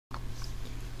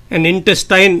An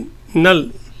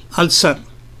intestinal ulcer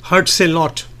hurts a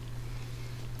lot.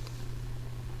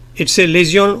 It's a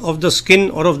lesion of the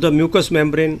skin or of the mucous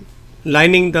membrane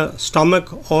lining the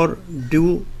stomach or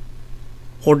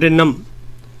duodenum,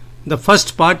 the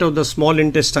first part of the small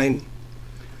intestine.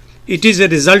 It is a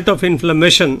result of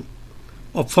inflammation,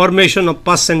 of formation of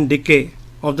pus and decay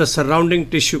of the surrounding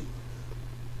tissue.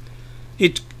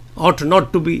 It ought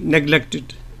not to be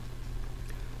neglected.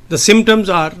 The symptoms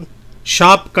are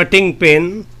sharp cutting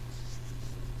pain,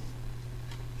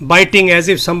 biting as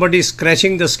if somebody is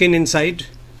scratching the skin inside,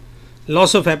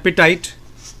 loss of appetite,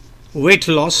 weight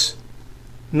loss,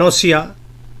 nausea,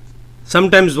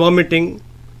 sometimes vomiting,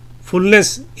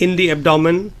 fullness in the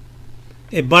abdomen,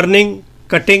 a burning,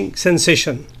 cutting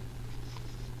sensation.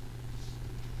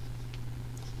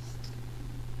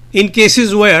 In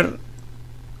cases where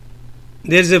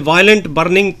there is a violent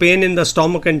burning pain in the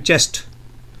stomach and chest,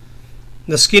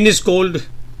 the skin is cold,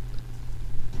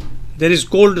 there is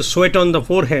cold sweat on the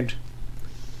forehead,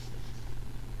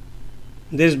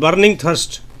 there is burning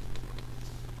thirst,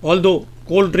 although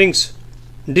cold drinks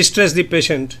distress the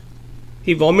patient,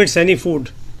 he vomits any food,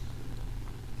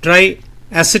 try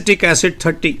acetic acid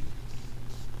 30.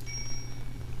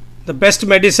 The best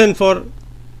medicine for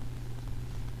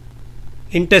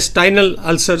intestinal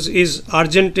ulcers is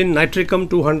argentine nitricum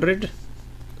 200.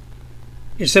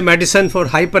 It's a medicine for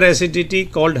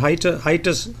hyperacidity called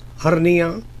hiatus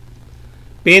hernia.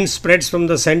 Pain spreads from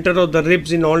the center of the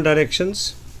ribs in all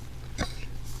directions.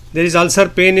 There is ulcer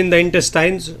pain in the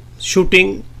intestines,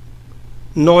 shooting,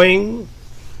 gnawing,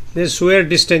 there is severe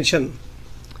distension.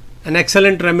 An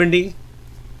excellent remedy.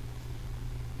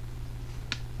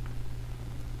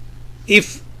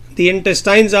 If the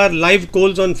intestines are live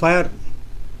coals on fire,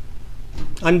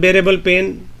 unbearable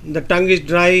pain, the tongue is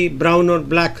dry, brown or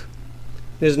black,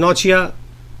 there is nausea,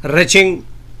 retching,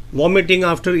 vomiting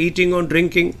after eating or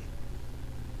drinking,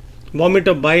 vomit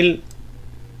of bile.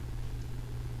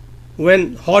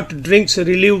 When hot drinks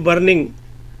relieve burning,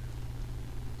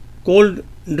 cold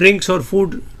drinks or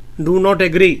food do not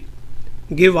agree,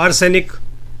 give arsenic,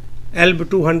 Alb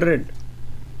 200.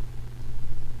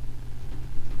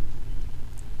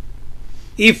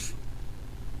 If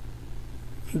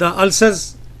the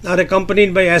ulcers are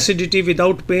accompanied by acidity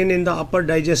without pain in the upper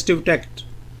digestive tract,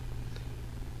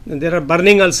 there are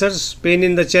burning ulcers, pain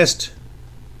in the chest,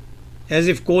 as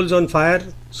if coals on fire,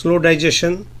 slow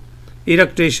digestion,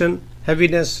 eructation,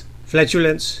 heaviness,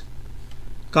 flatulence,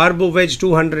 Carbo-Veg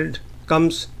 200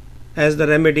 comes as the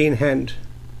remedy in hand.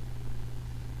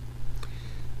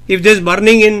 If there is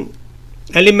burning in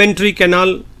alimentary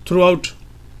canal throughout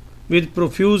with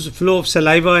profuse flow of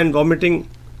saliva and vomiting,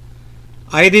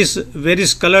 iris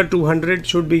veris color 200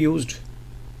 should be used.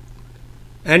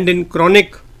 And in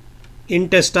chronic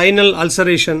intestinal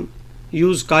ulceration,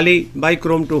 use Kali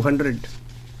bichrome 200.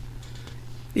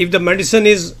 If the medicine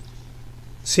is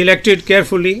selected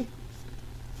carefully,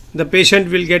 the patient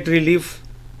will get relief.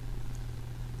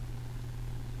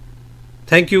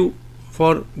 Thank you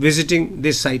for visiting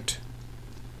this site.